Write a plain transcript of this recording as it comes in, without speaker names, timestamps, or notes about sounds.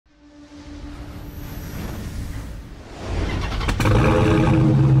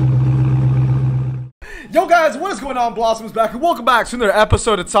guys, what is going on? Blossom's back, and welcome back to another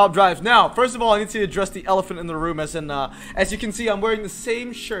episode of Top Drive. Now, first of all, I need to address the elephant in the room, as you can see, I'm wearing the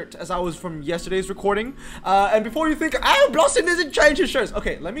same shirt as I was from yesterday's recording. And before you think, Blossom doesn't change his shirts.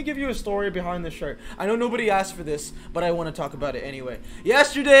 Okay, let me give you a story behind this shirt. I know nobody asked for this, but I want to talk about it anyway.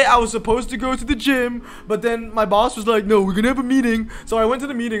 Yesterday, I was supposed to go to the gym, but then my boss was like, no, we're gonna have a meeting. So I went to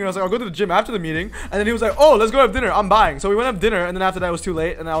the meeting, and I was like, I'll go to the gym after the meeting. And then he was like, oh, let's go have dinner. I'm buying. So we went to have dinner, and then after that, it was too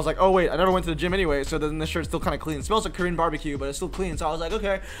late. And I was like, oh, wait, I never went to the gym anyway. So then the shirt's still kind of clean. It smells like Korean barbecue, but it's still clean. So I was like,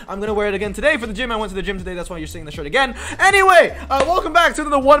 okay, I'm gonna wear it again today for the gym. I went to the gym today. That's why you're seeing the shirt again. Anyway, welcome back to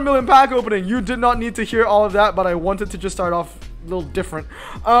the 1 million pack opening. You did not need to hear all of that, but I wanted to just start off a little different.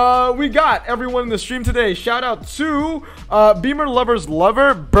 We got everyone in the stream today. Shout out to Beamer Lover's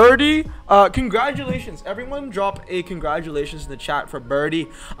Lover, Birdie. Congratulations. Everyone drop a congratulations in the chat for Birdie.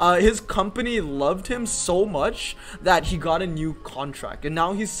 His company loved him so much that he got a new contract, and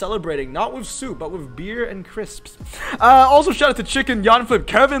now he's celebrating, not with soup, but with beer and crisps. Also shout out to Chicken, Jan Flip,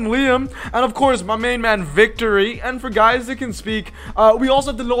 Kevin, Liam, and of course my main man Victory. And for guys that can speak, we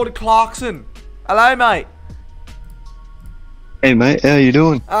also have the Lord Clarkson. Hello, mate. Hey mate, how you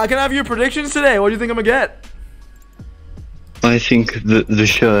doing? Can I have your predictions today? What do you think I'm gonna get? I think that the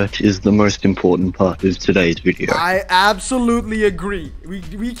shirt is the most important part of today's video. I absolutely agree.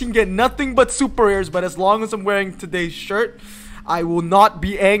 We can get nothing but super rares, but as long as I'm wearing today's shirt, I will not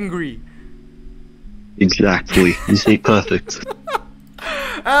be angry. Exactly. You say perfect.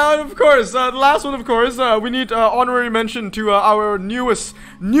 And of course, the last one, of course, we need honorary mention to our newest,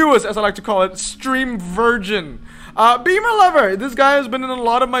 as I like to call it, stream virgin. Beamer Lover. This guy has been in a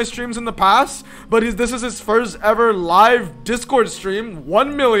lot of my streams in the past, but this is his first ever live Discord stream.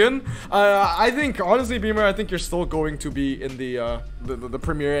 1 million. I think, honestly, Beamer, I think you're still going to be in the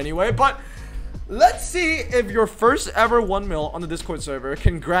premiere anyway. But let's see if your first ever 1 mil on the Discord server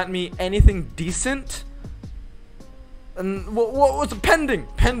can grant me anything decent. And what's pending?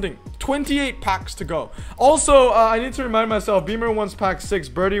 28 packs to go. Also, I need to remind myself, Beamer wants pack 6,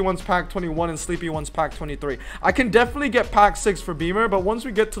 Birdie wants pack 21, and Sleepy wants pack 23. I can definitely get pack 6 for Beamer, but once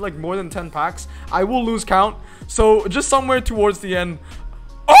we get to like more than 10 packs, I will lose count. So just somewhere towards the end.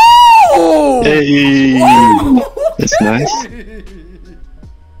 Oh! Hey! Oh! That's nice.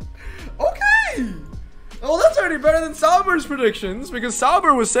 Okay! Well, that's already better than Sauber's predictions, because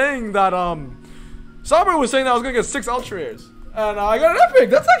Sauber was saying that I was gonna get 6 ultra rares, and I got an epic.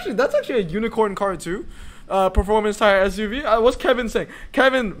 That's actually a unicorn car too. Performance tire SUV. What's Kevin saying?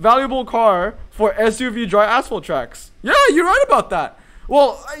 Kevin, valuable car for SUV dry asphalt tracks. Yeah, you're right about that.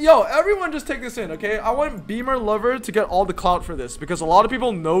 Well, yo, everyone just take this in, okay? I want Beamer Lover to get all the clout for this, because a lot of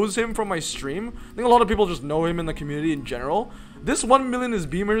people knows him from my stream. I think a lot of people just know him in the community in general. This 1 million is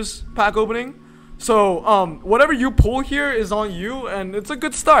Beamer's pack opening. So, whatever you pull here is on you, and it's a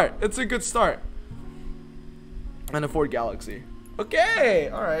good start. It's a good start. And a Ford Galaxy.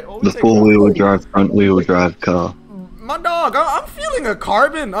 Okay, alright. Well, The four-wheel drive, front-wheel drive car. My dog, I'm feeling a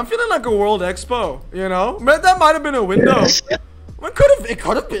carbon. I'm feeling like a World Expo, you know? That might have been a window. Yes. It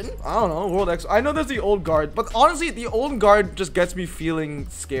could have been. I don't know, World Expo. I know there's the old guard, but honestly, the old guard just gets me feeling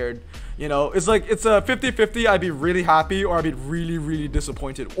scared. You know, it's like, it's a 50-50. I'd be really happy, or I'd be really, really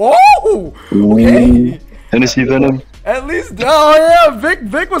disappointed. Whoa! Okay. Hennessy Venom. At least, oh yeah,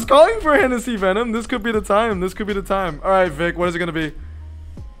 Vic was calling for Hennessy Venom. This could be the time. This could be the time. All right, Vic, what is it gonna be?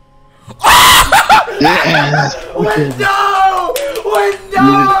 Yeah. Window!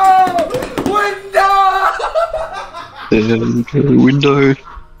 Window.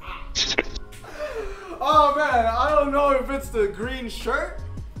 Oh man, I don't know if it's the green shirt,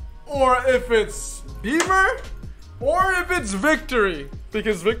 or if it's Beamer, or if it's Victory,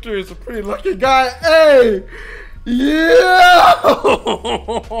 because Victory is a pretty lucky guy. Hey! Yeah!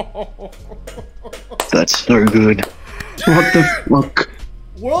 That's so good. What the fuck?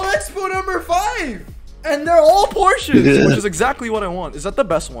 World Expo number 5! And they're all Porsches, Yeah. which is exactly what I want. Is that the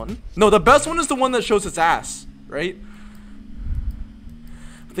best one? No, the best one is the one that shows its ass, right?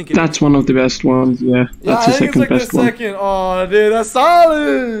 I think That's one of the best ones, yeah. That's the second best one. Oh, dude, that's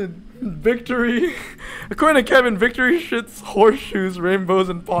solid! Victory. According to Kevin, Victory shits horseshoes, rainbows,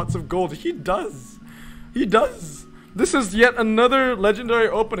 and pots of gold. He does. He does. This is yet another legendary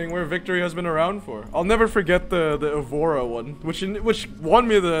opening where Victory has been around for. I'll never forget the Evora one, which won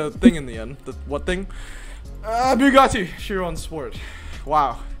me the thing in the end. The what thing? Bugatti Chiron Sport.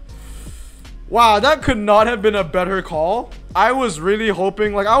 Wow. Wow, that could not have been a better call. I was really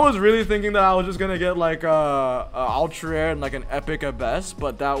hoping, like, I was really thinking that I was just gonna get like a ultra rare and like an epic at best,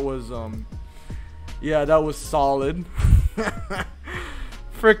 but that was yeah, that was solid.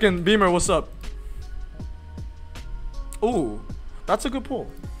 Frickin' Beamer, what's up? Ooh, that's a good pull.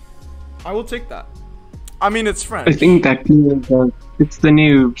 I will take that. I mean, it's French. I think that it's the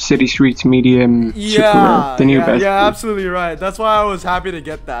new City Streets medium. Yeah, the new best. Yeah, absolutely right. That's why I was happy to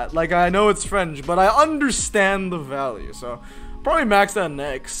get that. Like, I know it's French, but I understand the value. So, probably max that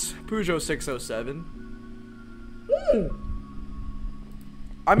next. Peugeot 607.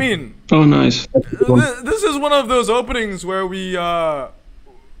 I mean, oh nice. This is one of those openings where we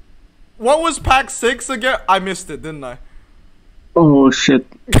what was pack 6 again? I missed it, didn't I? Oh shit.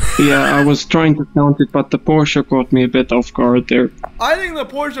 Yeah, I was trying to count it, but the Porsche caught me a bit off guard there. I think the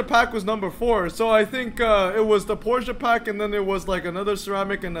Porsche pack was number 4, so I think it was the Porsche pack, and then it was like another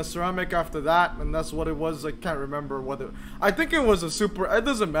ceramic and a ceramic after that, and that's what it was. I can't remember what it. I think it was a super. It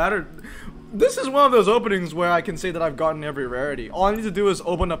doesn't matter. This is one of those openings where I can say that I've gotten every rarity. All I need to do is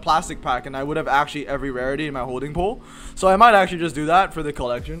open a plastic pack, and I would have actually every rarity in my holding pool. So I might actually just do that for the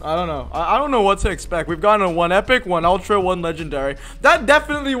collection. I don't know. I don't know what to expect. We've gotten a 1 epic, 1 ultra, 1 legendary. That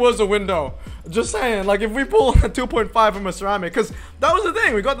definitely was a window. Just saying, like, if we pull a 2.5 from a ceramic, because that was the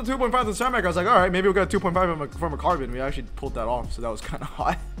thing. We got the 2.5 from the ceramic. I was like, all right, maybe we got 2.5 from a carbon. We actually pulled that off, so that was kind of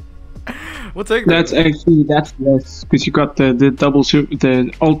high. We'll take that. That's less, because you got the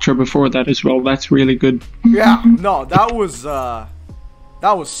the ultra before that as well. That's really good. Yeah, no, that was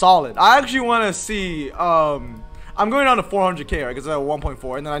solid. I actually want to see I'm going down to 400k, right? Because I have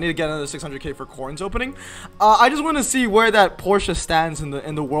 1.4, and then I need to get another 600k for Corn's opening. I just want to see where that Porsche stands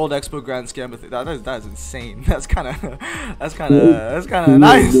in the World Expo Grand Scam. That is insane. That's kind of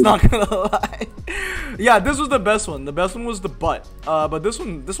nice. Not gonna lie. Yeah, this was the best one. The best one was the butt. But this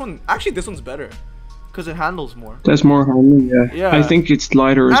one's better. Because it handles more. That's more handling, yeah. Yeah. I think it's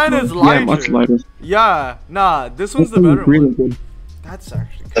lighter as and well. It's lighter. Yeah, much lighter. Yeah, nah, this one's the better really one. Good. That's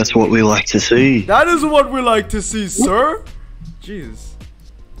actually crazy. That's what we like to see. That is what we like to see, sir. Jeez.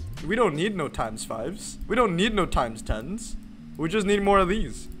 We don't need no times 5s. We don't need no times 10s. We just need more of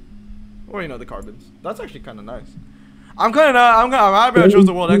these. Or, you know, the carbons. That's actually kind of nice. I'm happy I chose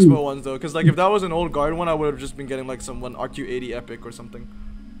the World Expo ones, though. Because, like, if that was an old guard one, I would have just been getting, like, some RQ80 Epic or something.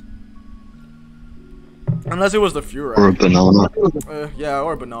 Unless it was the Fury. Or a banana. Yeah,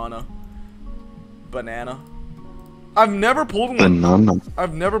 or a banana. Banana. I've never pulled one. Banana.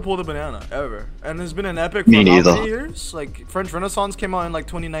 I've never pulled a banana, ever. And it's been an epic for Me how neither. many years? Like, French Renaissance came out in, like,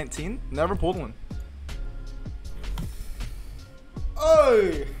 2019. Never pulled one.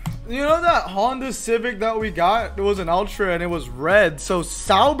 Oh, you know that Honda Civic that we got? It was an Ultra and it was red. So,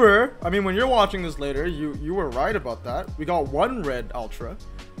 Sauber, I mean, when you're watching this later, you were right about that. We got 1 red Ultra.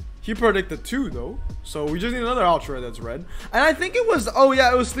 He predicted 2 though, so we just need another Ultra that's red. And I think it was, oh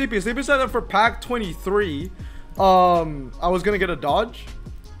yeah, it was Sleepy. Sleepy said that for pack 23, I was gonna get a Dodge.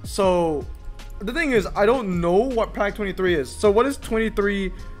 So the thing is, I don't know what pack 23 is. So what is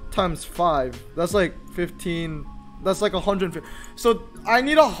 23 times 5? That's like 15. That's like 150. So I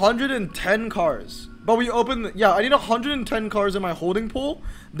need 110 cars. But we open, yeah, I need 110 cars in my holding pool.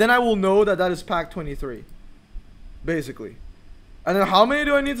 Then I will know that that is pack 23, basically. And then how many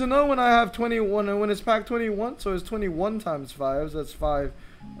do I need to know when I have 21? When it's pack 21, so it's 21 times 5. That's 5,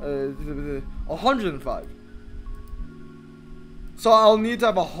 105. So I'll need to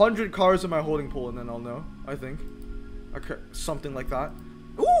have 100 cars in my holding pool, and then I'll know. I think, okay, something like that.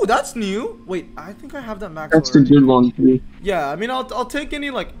 Ooh, that's new. Wait, I think I have that max. That's already. the good one for me. Yeah, I mean, I'll take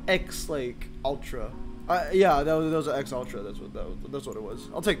any like X like Ultra. Yeah, that was an X Ultra. That's what it was.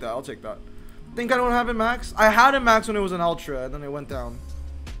 I'll take that. I'll take that. Think I don't have it max? I had it max when it was an Ultra, and then it went down.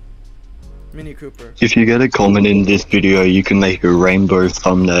 Mini Cooper. If you get a comment in this video, you can make a rainbow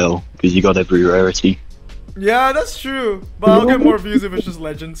thumbnail because you got every rarity. Yeah, that's true. But I'll get more views if it's just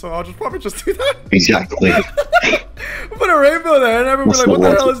legend, so I'll probably just do that. Exactly. Put a rainbow there, and everyone will be like, what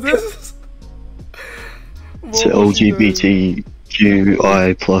the hell is this? It's an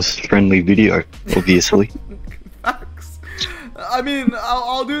LGBTQI plus friendly video, obviously. I mean,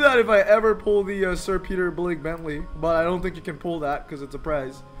 I'll do that if I ever pull the Sir Peter Blake Bentley, but I don't think you can pull that because it's a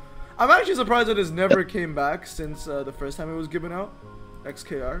prize. I'm actually surprised that it's never came back since the first time it was given out.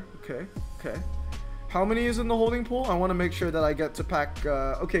 XKR, okay. How many is in the holding pool? I want to make sure that I get to pack,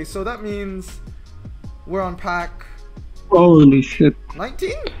 okay, so that means we're on pack... Holy shit.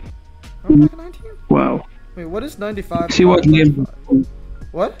 19? I'm pack 19? Wow. Wait, what is 95? See what Liam...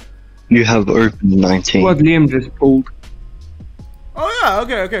 What? You have opened 19. What Liam just pulled. Oh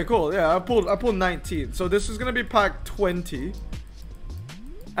yeah, okay, cool. Yeah, I pulled 19. So this is gonna be pack 20.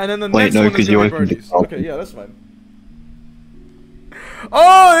 And then the next one is gonna be birdies. Okay, yeah, that's fine.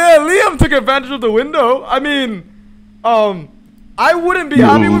 Oh yeah, Liam took advantage of the window. I mean, I wouldn't be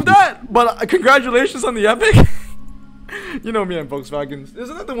happy with that, but congratulations on the epic. You know me and Volkswagens.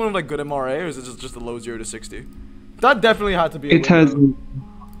 Isn't that the one with like good MRA, or is it just the low 0 to 60? That definitely had to be.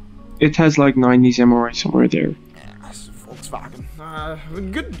 it has like 90s MRI somewhere there. Yes, Volkswagen.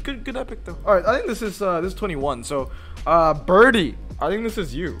 Good epic though. All right, I think this is 21. So, Birdie, I think this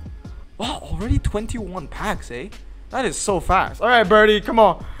is you. Wow, already 21 packs, eh? That is so fast. All right, Birdie, come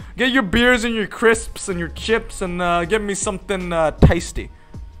on, get your beers and your crisps and your chips and get me something tasty.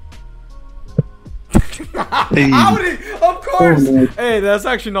 Howdy, of course. Oh, Hey, that's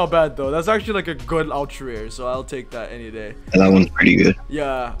actually not bad though. That's actually like a good ultra rare, so I'll take that any day. That one's pretty good.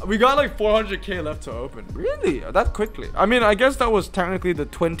 Yeah, we got like 400k left to open. Really? That quickly? I mean, I guess that was technically the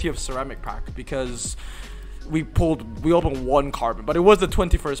 20th ceramic pack because we opened one carbon, but it was the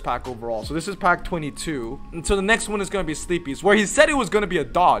 21st pack overall. So this is pack 22, and so the next one is gonna be Sleepy's, where he said it was gonna be a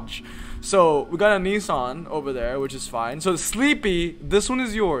Dodge. So we got a Nissan over there, which is fine. So Sleepy, this one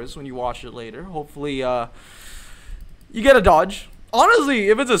is yours when you watch it later. Hopefully, you get a Dodge. Honestly,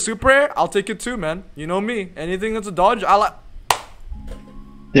 if it's a super rare, I'll take it too, man. You know me. Anything that's a Dodge, I like.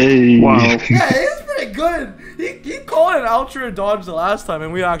 Hey. Wow. Yeah, he's pretty good. He called it ultra Dodge the last time,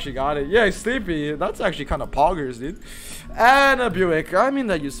 and we actually got it. Yeah, Sleepy. That's actually kind of poggers, dude. And a Buick. I mean,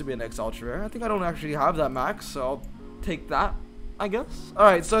 that used to be an X ultra rare. I think I don't actually have that max, so I'll take that, I guess. All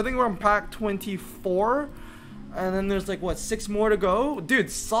right, so I think we're on pack 24, and then there's like what, 6 more to go, dude.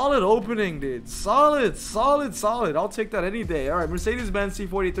 Solid opening, dude. Solid. I'll take that any day. All right, Mercedes-Benz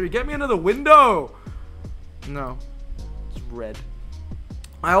C43. Get me another window. No, it's red.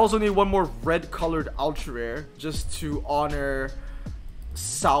 I also need one more red colored ultra rare just to honor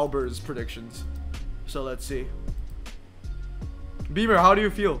Sauber's predictions. So let's see. Beamer, how do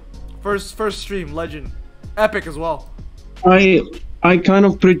you feel? First stream, legend, epic as well. I kind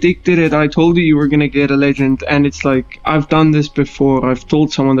of predicted it. I told you were gonna get a legend, and it's like I've done this before. I've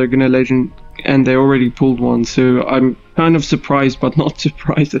told someone they're gonna legend, and they already pulled one. So I'm kind of surprised, but not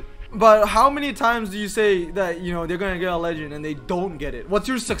surprised. But how many times do you say that, you know, they're gonna get a legend and they don't get it? What's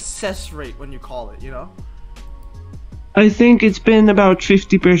your success rate when you call it, you know? I think it's been about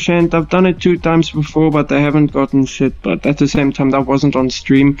 50%. I've done it 2 times before, but I haven't gotten shit. But at the same time, that wasn't on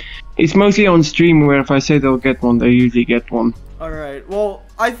stream. It's mostly on stream where if I say they'll get one, they usually get one. Alright, well,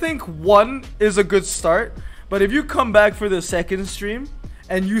 I think 1 is a good start. But if you come back for the second stream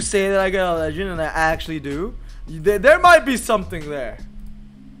and you say that I get a legend and I actually do, there might be something there.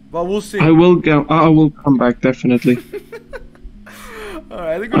 But we'll see. I will come back, definitely.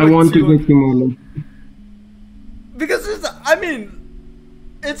 Alright, I think I want to get you more. Because I mean,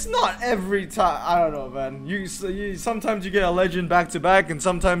 it's not every time. I don't know, man. You sometimes you get a legend back to back, and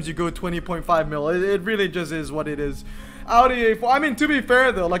sometimes you go 20.5 mil. It really just is what it is. Audi A4. I mean, to be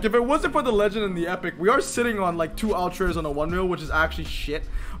fair though, like if it wasn't for the legend and the epic, we are sitting on like 2 ultras on a 1 mil, which is actually shit.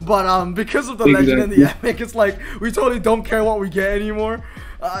 But because of the legend and the epic, it's like we totally don't care what we get anymore.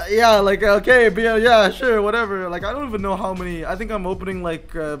 Yeah, like okay, but yeah, sure, whatever. Like I don't even know how many. I think I'm opening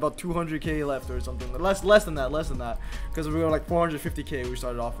like about 200k left or something. Less than that, because we were like 450k. We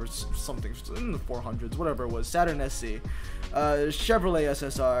started off for something in the 400s, whatever it was. Saturn SC, Chevrolet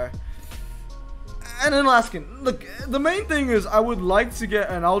SSR. And then Alaskan. Look, the main thing is I would like to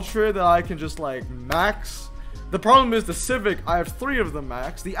get an ultra that I can just like max. The problem is the Civic, I have 3 of them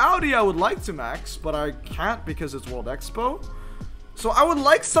max. The Audi I would like to max, but I can't because it's World Expo. So I would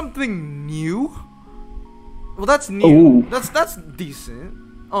like something new. Well, that's new. Ooh. That's decent.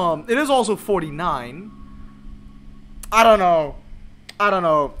 It is also 49. I don't know.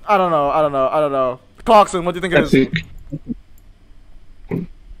 Clarkson, what do you think it is? Epic.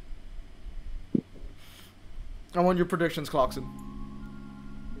 I want your predictions, Clarkson.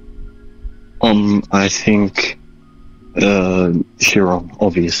 I think Chiron,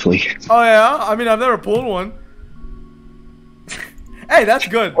 obviously. Oh yeah, I mean I've never pulled one. Hey, that's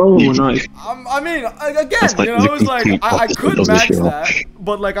good. Oh, nice. I mean, again, Like you know, it's like I could of the max Chiron. that,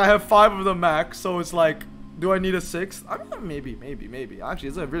 but like I have 5 of them max, so it's like, do I need a 6th? I mean, maybe. Actually,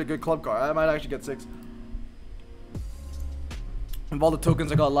 it's a really good club car. I might actually get 6. Of all the tokens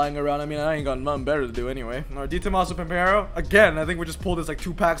I got lying around, I mean, I ain't got nothing better to do anyway. Alright, Di Tommaso Pampero. Again, I think we just pulled this like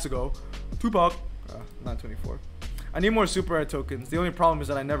 2 packs ago. 2 pack. Not 24. I need more super rare tokens. The only problem is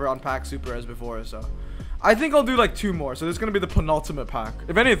that I never unpacked super rares before, so I think I'll do like 2 more. So this is gonna be the penultimate pack.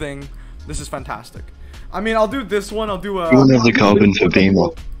 If anything, this is fantastic. I mean, I'll do this one. I'll do a. You want the carbon for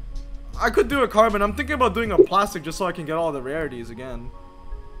Beamer? I could do a carbon. I'm thinking about doing a plastic just so I can get all the rarities again.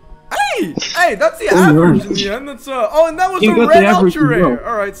 Hey, that's the average in the end. That's oh, and that was You a got red the average ultra as well. rare.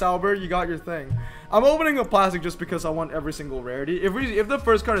 All right, Sauber, you got your thing. I'm opening a plastic just because I want every single rarity. If the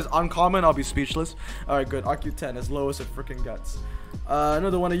first card is uncommon, I'll be speechless. All right, good. RQ10 as low as it freaking gets.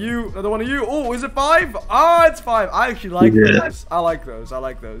 Another one of you. Another one of you. Oh, is it 5? Ah, it's 5. I actually like those. I like those. I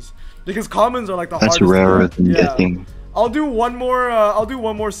like those. Because commons are like the hardest. That's rarer than getting. I'll do one more. I'll do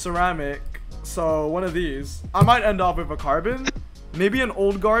one more ceramic. So one of these. I might end up with a carbon. Maybe an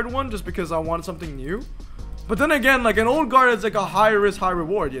old guard one, just because I want something new. But then again, like an old guard is like a high risk, high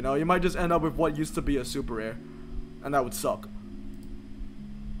reward. You know, you might just end up with what used to be a super rare, and that would suck.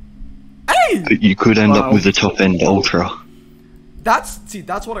 Hey! But you could end up with a top end ultra. That's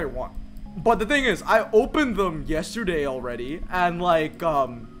what I want. But the thing is, I opened them yesterday already, and like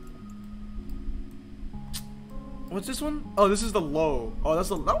what's this one? Oh, this is the low. Oh, that's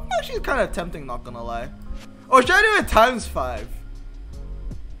the low. Actually kind of tempting, not gonna lie. Oh, should I do it ×5?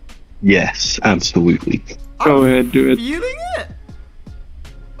 Yes, absolutely. Go ahead, do it. Feeling it,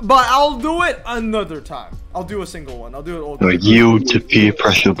 but I'll do it another time. I'll do a single one. I'll do it all. No, yield to peer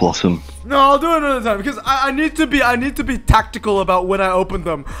pressure, Blossom. No, I'll do it another time because I need to be tactical about when I open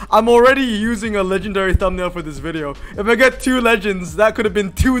them. I'm already using a legendary thumbnail for this video. If I get 2 legends, that could have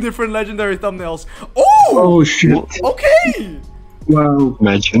been 2 different legendary thumbnails. Oh shit. Okay. Wow.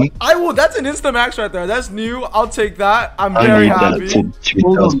 Imagine. I will. That's an Instamax right there. That's new. I'll take that. I'm very happy.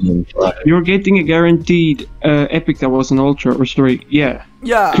 Hold on. You're getting a guaranteed epic that was an ultra or story. Yeah.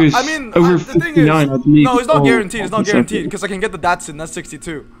 Yeah. I mean, over the thing is, 59, I believe. no, it's not guaranteed. It's not guaranteed because I can get the Datsun. That's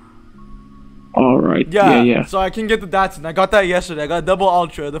 62. All right. Yeah, Yeah. So I can get the Datsun. I got that yesterday. I got double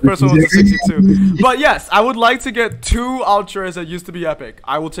ultra. The first one was a 62. But yes, I would like to get 2 ultras that used to be epic.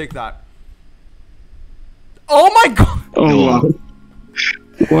 I will take that. Oh my god. Oh wow.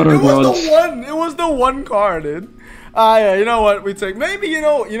 What a god. It was the one card, dude. Yeah, you know what? We take maybe you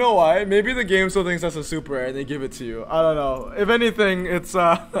know why? Maybe the game still thinks that's a super rare and they give it to you. I don't know. If anything, it's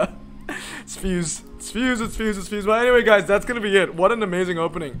it's fuse. It's fuse. But anyway, guys, that's gonna be it. What an amazing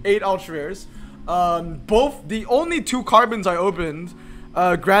opening. 8 ultra rares. Both the only 2 carbons I opened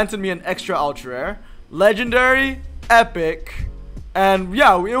granted me an extra ultra rare. Legendary, epic. And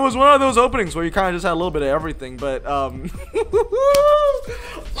yeah, it was one of those openings where you kind of just had a little bit of everything, but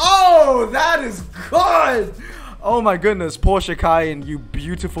oh, that is good. Oh my goodness, Porsche Cayenne, you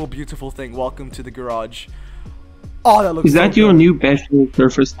beautiful, beautiful thing. Welcome to the garage. Oh, that looks Is that your new best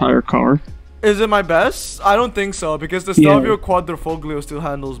surface tire car? Is it my best? I don't think so, because the Stelvio Quadrifoglio still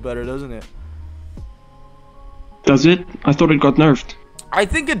handles better, doesn't it? Does it? I thought it got nerfed. I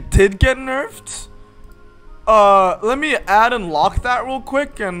think it did get nerfed. Let me add and lock that real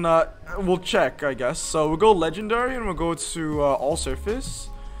quick, and we'll check, I guess. So we'll go legendary, and we'll go to all surface.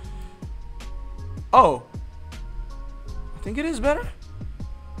 Oh, I think it is better.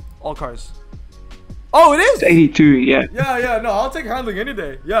 All cars. Oh, it is. It's 82, yeah. Yeah. No, I'll take handling any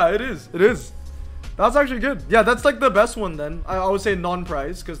day. Yeah, it is. That's actually good. Yeah, that's like the best one then. I would say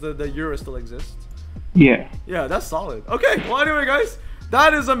non-price because the Euro still exists. Yeah. Yeah, that's solid. Okay. Well, anyway, guys,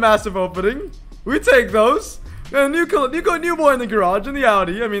 that is a massive opening. We take those. New boy in the garage in the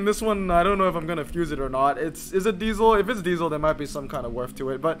Audi. I mean, this one, I don't know if I'm gonna fuse it or not. Is it diesel? If it's diesel, there might be some kind of worth to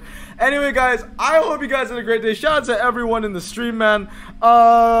it. But anyway, guys, I hope you guys had a great day. Shout out to everyone in the stream, man.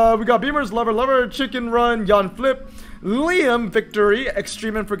 We got Beamers, Lover, Chicken Run, Jan Flip, Liam, Victory,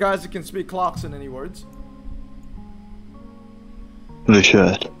 Extreme, for guys who can speak clocks in any words. The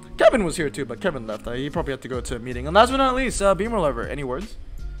shirt. Kevin was here too, but Kevin left. He probably had to go to a meeting. And last but not least, Beamer Lover. Any words?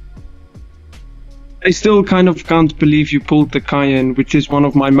 I still kind of can't believe you pulled the Cayenne, which is one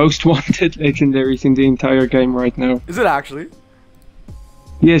of my most wanted legendaries in the entire game right now. Is it actually?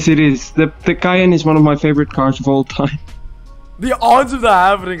 Yes, it is. The Cayenne is one of my favorite cars of all time. The odds of that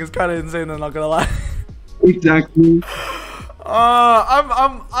happening is kind of insane, I'm not gonna lie. Exactly.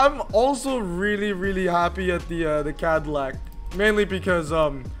 I'm also really happy at the Cadillac, mainly because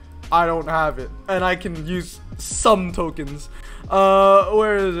I don't have it and I can use some tokens.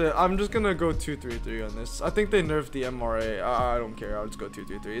 Where is it? I'm just gonna go 233 on this. I think they nerfed the MRA. I don't care. I'll just go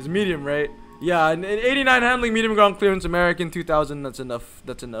 233. It's medium, right? Yeah, and 89 handling, medium ground clearance, American 2000. That's enough.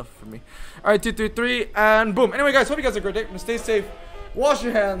 That's enough for me. All right, 233, and boom. Anyway, guys, hope you guys have a great day. Stay safe. Wash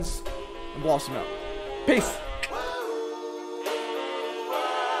your hands and blossom out. Peace.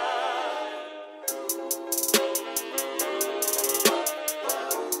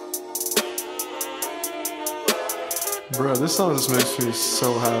 Bro, this song just makes me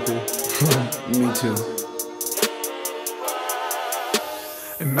so happy. Me too.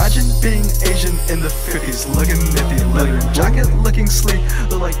 Imagine being Asian in the 50s, looking nifty, leather jacket, looking sleek,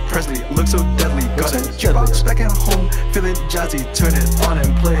 look like Presley, look so deadly. Got a jukebox back at home, feeling jazzy, turn it on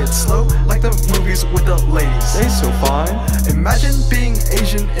and play it slow, like the movies with the ladies. They so fine. Imagine being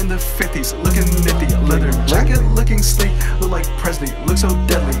Asian in the 50s, looking nifty, leather jacket, looking sleek, look like Presley, look so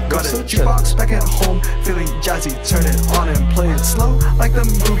deadly. Got a jukebox back at home, feeling jazzy, turn it on and play it slow,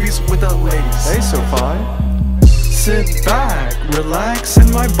 sit back, relax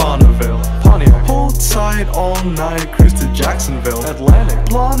in my Bonneville Pontiac. Hold tight all night, cruise to Jacksonville Atlantic.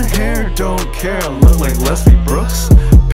 Blonde hair, don't care, look like Leslie Brooks.